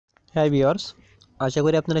Hi viewers, আশা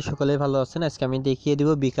করি আপনারা সকলেই ভালো আছেন। আজকে আমি দেখিয়ে দিব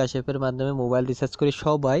বিকাশ অ্যাপের মাধ্যমে মোবাইল রিচার্জ করে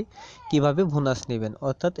সবাই কিভাবে বোনাস নেবেন।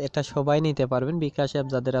 অর্থাৎ এটা সবাই নিতে পারবেন, বিকাশ অ্যাপ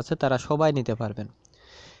যাদের আছে তারা সবাই নিতে পারবেন।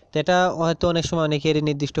 তো এটা হয়তো অনেক সময় অনেকেরই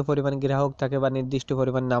নির্দিষ্ট পরিমাণ গ্রাহক থাকে বা নির্দিষ্ট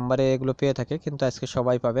পরিমাণ নাম্বারে এগুলো পেয়ে থাকে, কিন্তু আজকে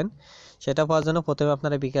সবাই পাবেন। সেটা পাওয়ার জন্য প্রথমে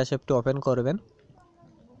আপনারা বিকাশ অ্যাপটি ওপেন করবেন।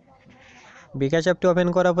 বিকাশ অ্যাপটি ওপেন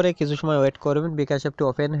করার পরে কিছু সময় ওয়েট করবেন। বিকাশ অ্যাপটি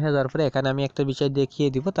ওপেন হয়ে যাওয়ার পরে এখানে আমি একটা বিষয় দেখিয়ে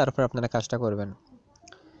দিব, তারপর আপনারা কাজটা করবেন।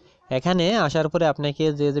 এখানে আসার পরে আপনাকে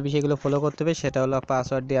যে বিষয়গুলো ফলো করতে হবে সেটা হলো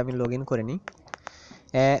পাসওয়ার্ড দিয়ে আমি লগ ইন করে নিই।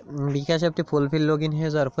 বিকাশ অ্যাপটি ফুলফিল লগ ইন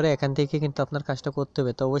হয়ে যাওয়ার পরে এখান থেকে কিন্তু আপনার কাজটা করতে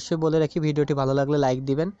হবে। তো অবশ্যই বলে রাখি, ভিডিওটি ভালো লাগলে লাইক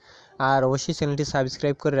দিবেন আর অবশ্যই চ্যানেলটি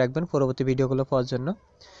সাবস্ক্রাইব করে রাখবেন পরবর্তী ভিডিওগুলো পাওয়ার জন্য।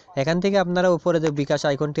 এখান থেকে আপনারা উপরে যে বিকাশ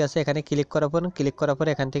আইকনটি আছে এখানে ক্লিক করার পর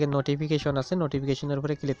এখান থেকে নোটিফিকেশন আছে, নোটিফিকেশনের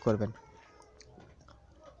উপরে ক্লিক করবেন।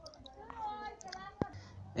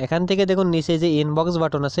 এখান থেকে দেখুন নিচে যে ইনবক্স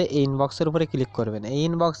বাটন আছে, এই ইনবক্সের উপরে ক্লিক করবেন। এই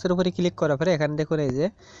ইনবক্সের উপরে ক্লিক করার পরে এখানে দেখুন এই যে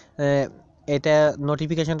এটা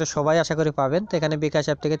নোটিফিকেশনটা সবাই আশা করি পাবেন। তো এখানে বিকাশ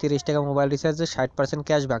অ্যাপ থেকে 30 টাকা মোবাইল রিচার্জে 60%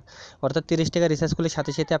 ক্যাশব্যাক, অর্থাৎ 30 টাকা রিচার্জ করলে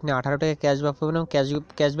সাথে সাথে আপনি 18 টাকা ক্যাশব্যাক পাবেন এবং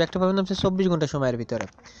ক্যাশব্যাকটা পাবেন আপনি 24 ঘন্টা সময়ের ভিতরে।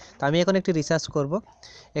 তো আমি এখন একটি রিচার্জ করব,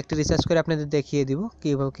 একটি রিচার্জ করে আপনাদের দেখিয়ে দিব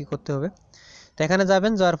কীভাবে কী করতে হবে। তো এখানে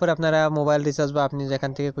যাবেন, যাওয়ার পরে আপনারা মোবাইল রিচার্জ বা আপনি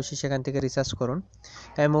যেখান থেকে খুশি সেখান থেকে রিচার্জ করুন।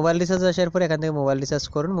 মোবাইল রিচার্জ আসার পরে এখান থেকে মোবাইল রিচার্জ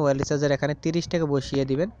করুন। মোবাইল রিচার্জের এখানে 30 টাকা বসিয়ে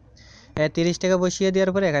দিবেন। 30 টাকা বসিয়ে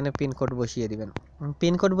দেওয়ার পরে এখানে পিনকোড বসিয়ে দিবেন।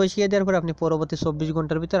 পিনকোড বসিয়ে দেওয়ার পরে আপনি পরবর্তী 24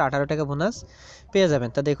 ঘন্টার ভিতর 18 টাকা বোনাস পেয়ে যাবেন।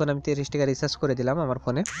 তা দেখুন আমি 30 টাকা রিচার্জ করে দিলাম আমার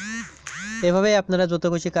ফোনে। এভাবেই আপনারা যত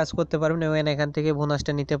খুশি কাজ করতে পারবেন এবং এখান থেকে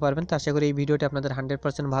বোনাসটা নিতে পারবেন। তো আশা করি এই ভিডিওটি আপনাদের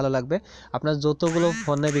 100% ভালো লাগবে। আপনার যতগুলো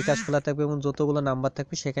ফোনে বিকাশ খোলা থাকবে এবং যতগুলো নাম্বার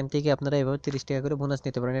থাকবে সেখান থেকে আপনারা এভাবে 30 টাকা করে বোনাস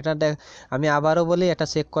নিতে পারেন। এটা আমি আবারও বলি, এটা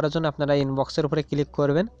চেক করার জন্য আপনারা ইনবক্সের উপরে ক্লিক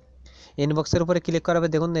করবেন। ইনবক্সের উপরে ক্লিক করাবে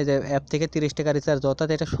দেখুন এই যে অ্যাপ থেকে 30 টাকা রিচার্জ, অর্থাৎ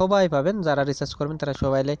এটা সবাই পাবেন। যারা রিচার্জ করবেন তারা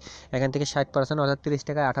সবাই এখান থেকে 60% অর্থাৎ 30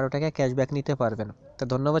 টাকা 18 টাকা ক্যাশব্যাক নিতে পারবেন। তো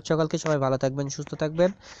ধন্যবাদ সকলকে, সবাই ভালো থাকবেন, সুস্থ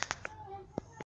থাকবেন।